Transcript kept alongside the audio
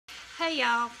Hey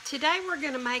y'all, today we're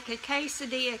going to make a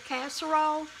quesadilla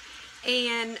casserole,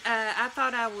 and I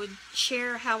thought I would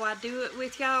share how I do it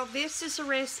with y'all. This is a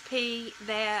recipe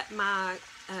that my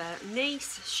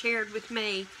niece shared with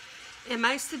me, and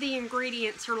most of the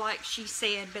ingredients are like she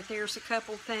said, but there's a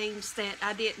couple things that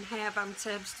I didn't have I'm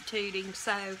substituting,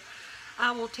 so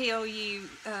I will tell you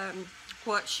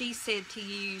what she said to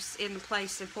use in the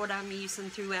place of what I'm using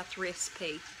throughout the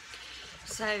recipe.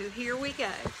 So here we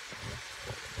go.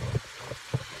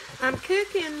 I'm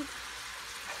cooking,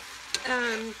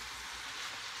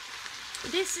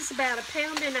 this is about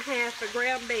 1.5 pounds of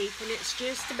ground beef, and it's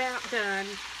just about done.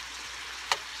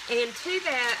 And to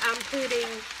that I'm putting,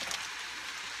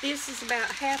 this is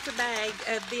about half a bag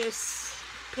of this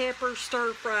pepper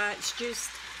stir fry. It's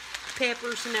just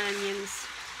peppers and onions.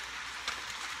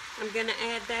 I'm going to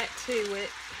add that to it.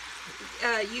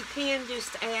 You can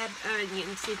just add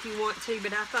onions if you want to,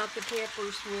 but I thought the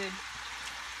peppers would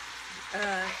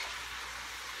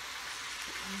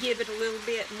give it a little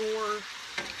bit more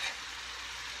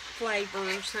flavor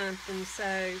or something,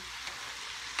 so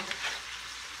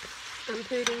I'm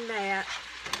putting that.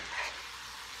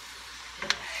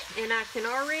 And I can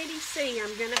already see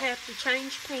I'm going to have to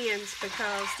change pans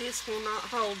because this will not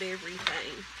hold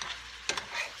everything.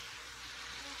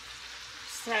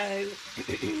 So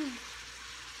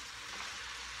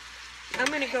I'm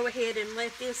going to go ahead and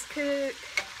let this cook,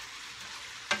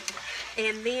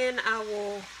 and then I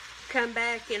will come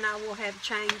back and I will have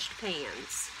changed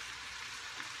pans.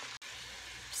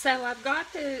 So I've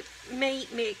got the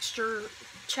meat mixture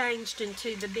changed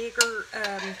into the bigger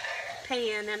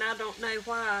pan, and I don't know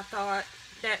why I thought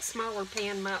that smaller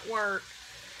pan might work.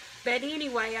 But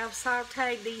anyway, I've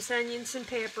sauteed these onions and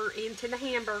pepper into the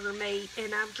hamburger meat,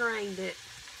 and I've drained it.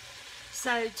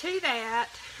 So to that,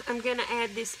 I'm going to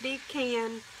add this big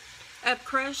can of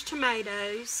crushed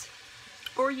tomatoes,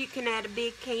 or you can add a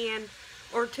big can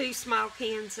or 2 small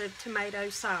cans of tomato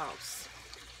sauce.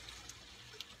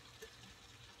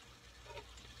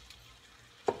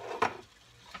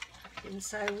 And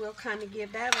so we'll kind of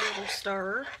give that a little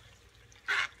stir.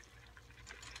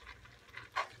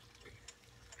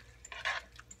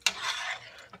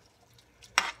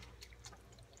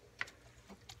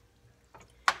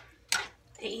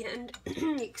 And,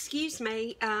 excuse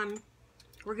me,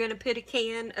 we're going to put a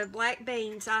can of black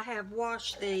beans. I have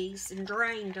washed these and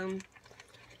drained them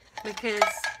because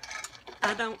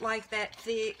I don't like that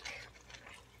thick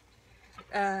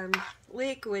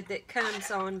liquid that comes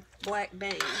on black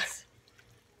beans.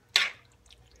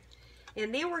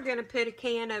 And then we're going to put a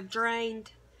can of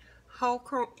drained whole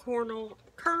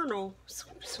kernel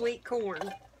sweet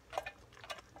corn.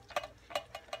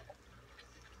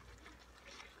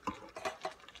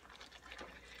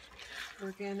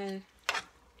 We're going to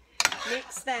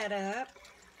mix that up.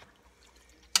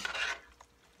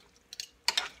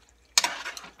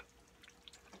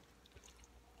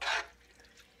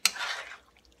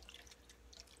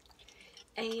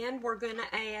 And we're going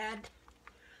to add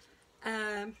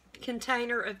a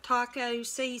container of taco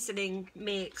seasoning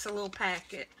mix, a little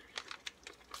packet.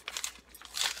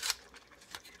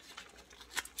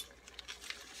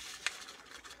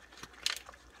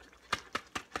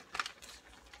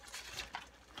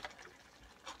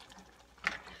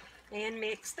 And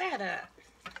mix that up.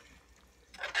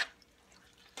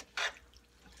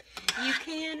 You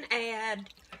can add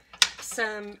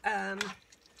some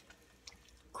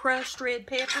crushed red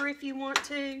pepper if you want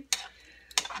to,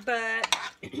 but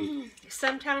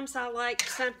sometimes I like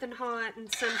something hot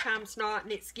and sometimes not,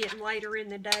 and it's getting later in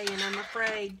the day, and I'm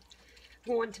afraid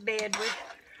going to bed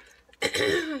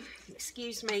with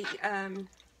excuse me,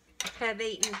 have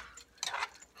eaten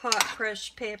hot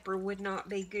crushed pepper would not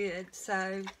be good.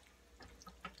 So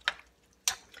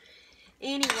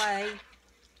anyway,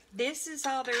 this is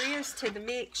all there is to the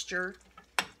mixture.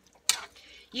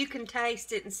 You can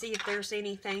taste it and see if there's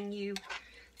anything you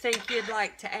think you'd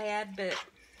like to add, but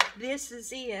this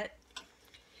is it.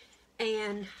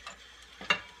 And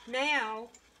now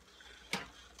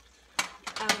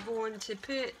I'm going to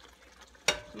put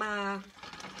my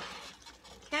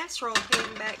casserole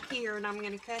pan back here, and I'm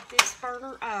going to cut this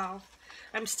burner off.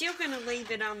 I'm still going to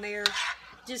leave it on there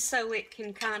just so it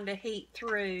can kind of heat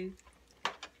through.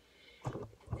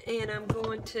 And I'm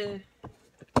going to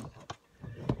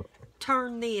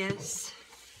turn this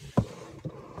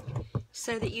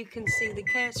so that you can see the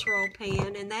casserole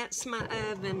pan, and that's my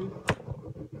oven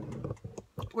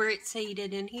where it's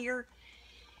heated, and here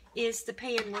is the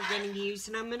pan we're going to use.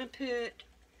 And I'm going to put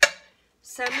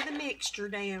some of the mixture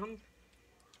down,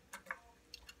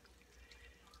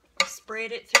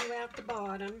 spread it throughout the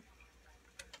bottom,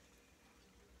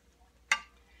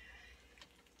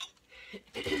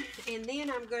 And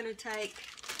then I'm going to take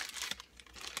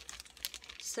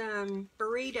some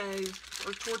burrito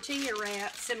or tortilla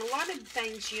wraps, and a lot of the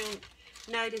things you'll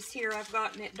notice here I've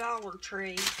gotten at Dollar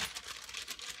Tree.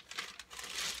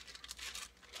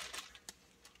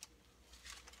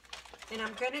 And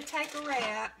I'm going to take a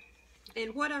wrap,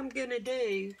 and what I'm going to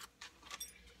do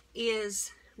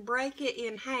is break it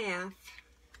in half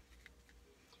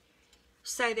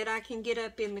so that I can get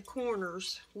up in the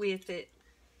corners with it.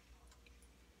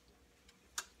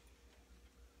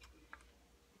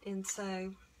 And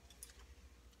so,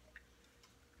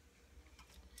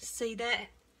 see, that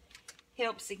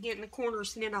helps it get in the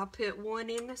corners, and then I'll put one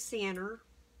in the center.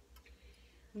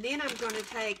 Then I'm going to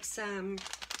take some,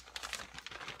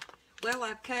 well,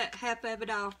 I've cut half of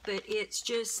it off, but it's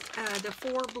just the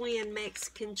 4-blend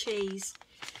Mexican cheese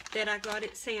that I got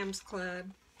at Sam's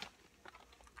Club.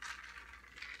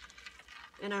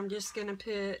 And I'm just going to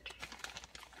put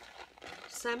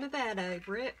some of that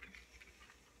over it.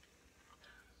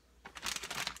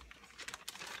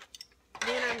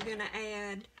 Then I'm going to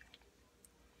add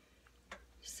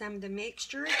some of the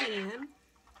mixture again.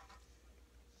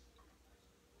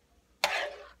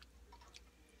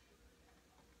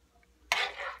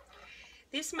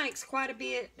 This makes quite a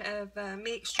bit of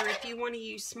mixture. If you want to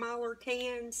use smaller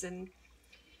cans and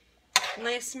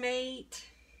less meat,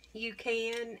 you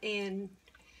can, and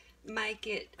make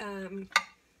it, you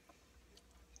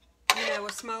know,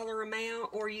 a smaller amount,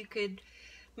 or you could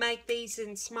make these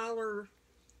in smaller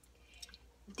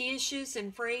dishes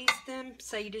and freeze them,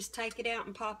 so you just take it out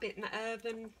and pop it in the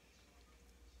oven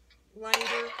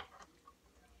later.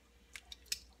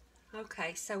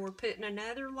 Okay, so we're putting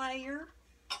another layer.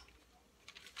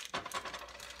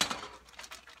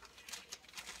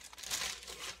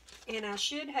 And I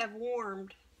should have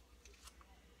warmed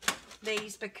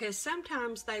these because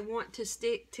sometimes they want to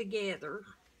stick together.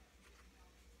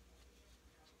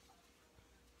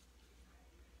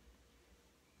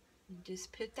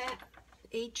 Just put that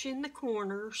each in the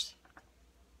corners.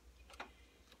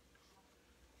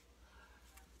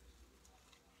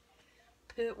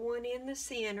 Put one in the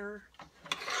center.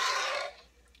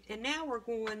 And now we're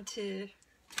going to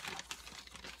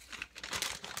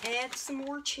add some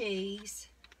more cheese.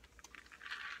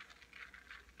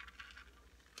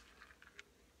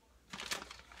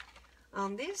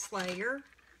 On this layer,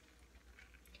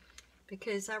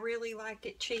 because I really like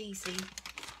it cheesy.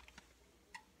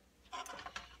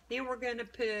 Then we're going to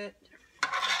put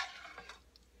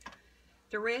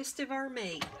the rest of our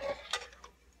meat.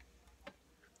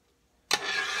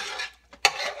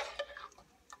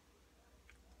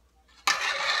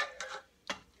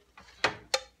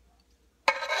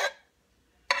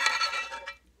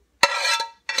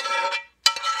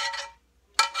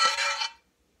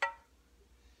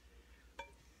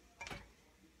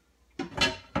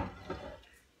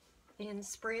 And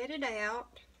spread it out.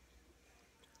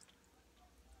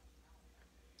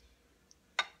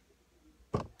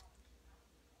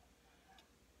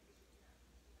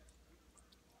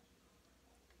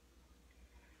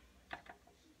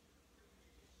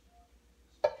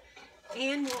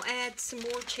 And we'll add some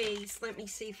more cheese. Let me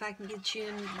see if I can get you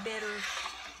in better.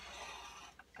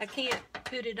 I can't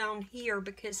put it on here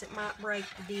because it might break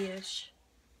the dish.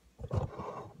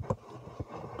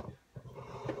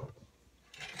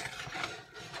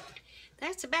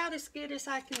 That's about as good as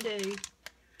I can do.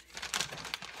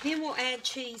 Then we'll add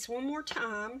cheese one more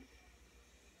time.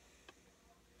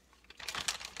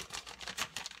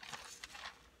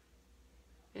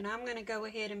 And I'm going to go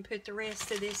ahead and put the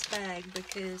rest of this bag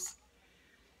because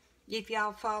if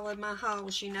y'all follow my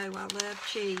hauls, you know I love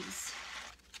cheese.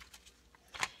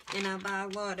 And I buy a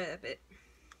lot of it.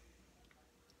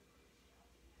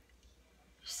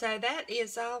 So that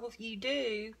is all you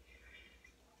do.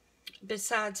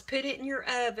 Besides, put it in your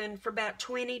oven for about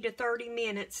 20 to 30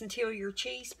 minutes until your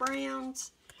cheese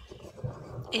browns.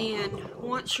 And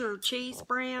once your cheese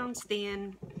browns,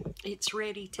 then it's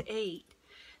ready to eat.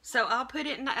 So I'll put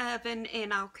it in the oven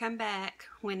and I'll come back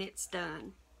when it's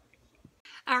done.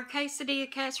 Our quesadilla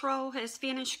casserole has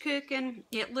finished cooking.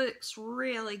 It looks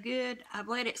really good. I've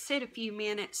let it sit a few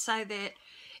minutes so that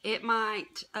it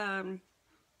might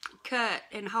cut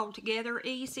and hold together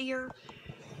easier.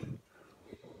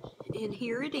 And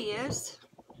here it is.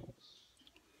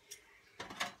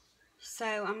 So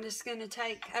I'm just going to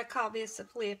take, I call this a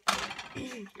flipper.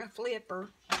 A flipper.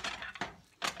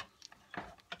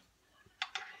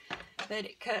 But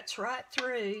it cuts right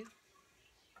through.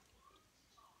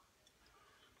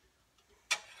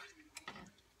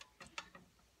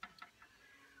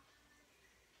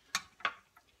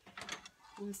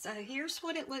 And so here's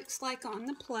what it looks like on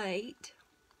the plate.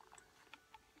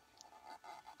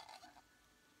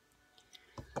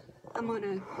 I'm going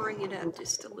to bring it up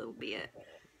just a little bit.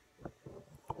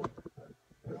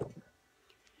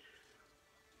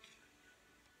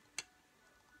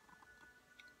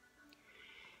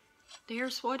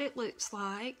 There's what it looks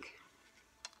like.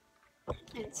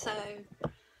 And so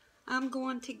I'm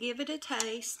going to give it a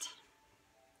taste.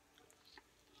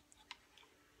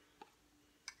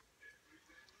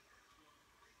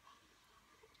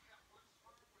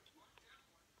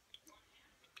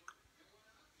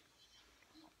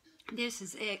 This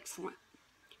is excellent.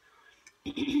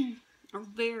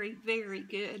 Very, very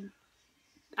good.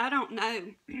 I don't know.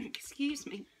 Excuse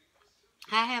me.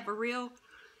 I have a real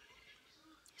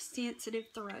sensitive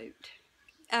throat.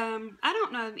 I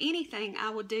don't know of anything I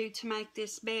would do to make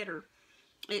this better.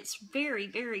 It's very,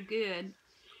 very good.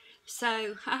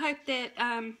 So I hope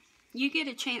that you get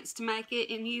a chance to make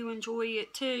it and you enjoy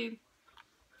it too.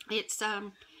 It's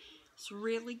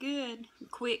really good,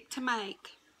 quick to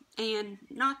make, and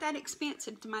not that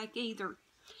expensive to make either.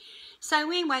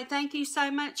 So anyway, thank you so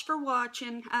much for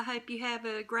watching. I hope you have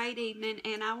a great evening,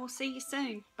 and I will see you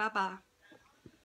soon. Bye-bye.